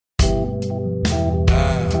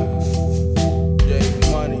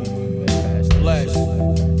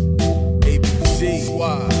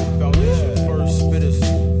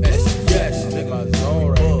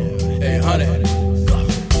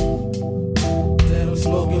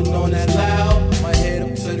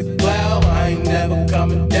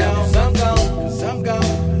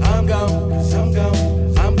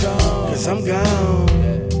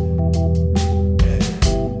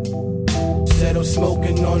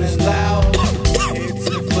on is loud. Head to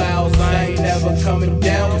the clouds, I ain't never coming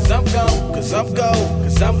down. Cause I'm gone, cause I'm gone,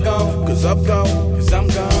 cause I'm gone, cause I'm gone, cause I'm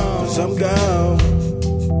gone, cause I'm gone.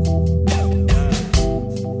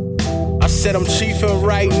 I said I'm chiefin'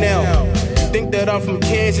 right now. Think that I'm from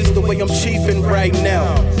Kansas the way I'm chiefin' right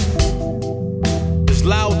now. It's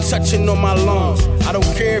loud touching on my lungs. I don't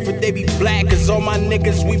care if they be black, cause all my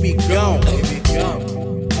niggas, we be gone.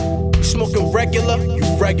 You smoking regular, you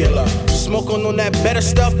regular. Smoking on that better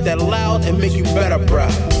stuff, that loud and make you better,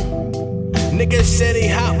 bruh. Niggas say they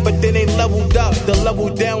hot, but then they leveled up. They level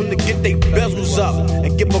down to get they bezels up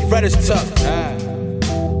and get Berettas tucked.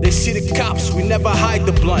 They see the cops, we never hide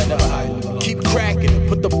the blunt. Keep cracking,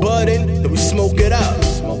 put the bud in, then we smoke it up.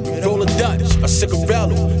 Roll a Dutch, a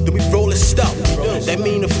cigarello, then we roll it stuff. That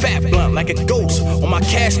mean a fat blunt, like a ghost on my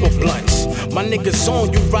Casper blunts. My niggas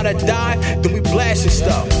on, you ride or die, then we blasting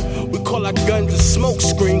stuff. We call our guns a smoke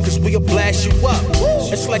screen, cause we'll blast you up.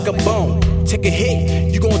 It's like a bone, take a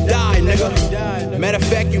hit, you gon' die, nigga. Matter of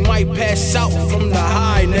fact, you might pass out from the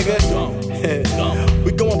high, nigga.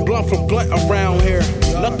 We going blunt for blunt around here.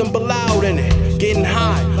 Nothing but loud in it. Getting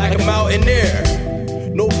high like I'm out in there.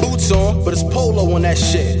 No boots on, but it's polo on that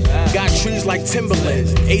shit. Got trees like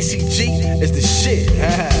Timberlands. ACG is the shit.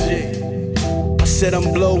 I said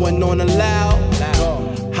I'm blowing on the loud.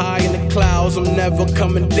 High in the clouds, I'm never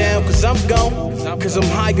coming down. Cause I'm gone, cause I'm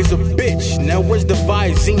high as a bitch. Now where's the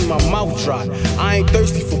Visine? My mouth dry. I ain't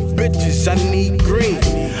thirsty for bitches, I need green.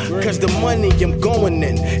 Cause the money I'm going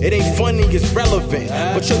in, it ain't funny, it's relevant.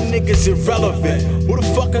 But your niggas irrelevant. Who the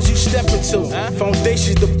fuck is you stepping to?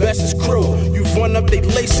 Foundation's the bestest crew. You run up, they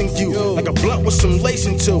lacing you like a blunt with some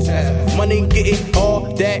lacing too. Money getting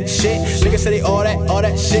all that shit. Niggas say they all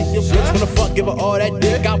that shit. Your bitch wanna fuck, give her all that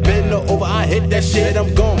dick. I bend her over, I hit that shit,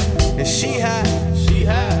 I'm gone. And she high,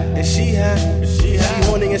 and she high. She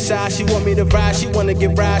horny inside, she want me to ride. She wanna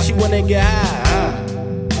get ride, she wanna get high.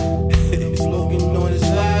 Smoking on is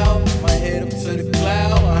loud, my head up to the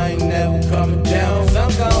cloud. I ain't never coming down. Cause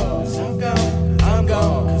I'm gone, cause I'm gone, I'm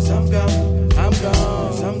gone, cause I'm gone, I'm gone,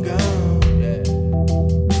 cause I'm gone.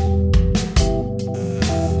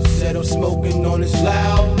 Said I'm smoking on is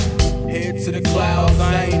loud, head to the clouds.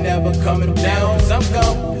 I ain't never coming down. Cause I'm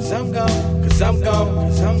gone, cause I'm gone, cause I'm gone,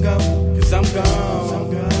 cause I'm gone, cause I'm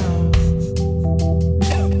gone.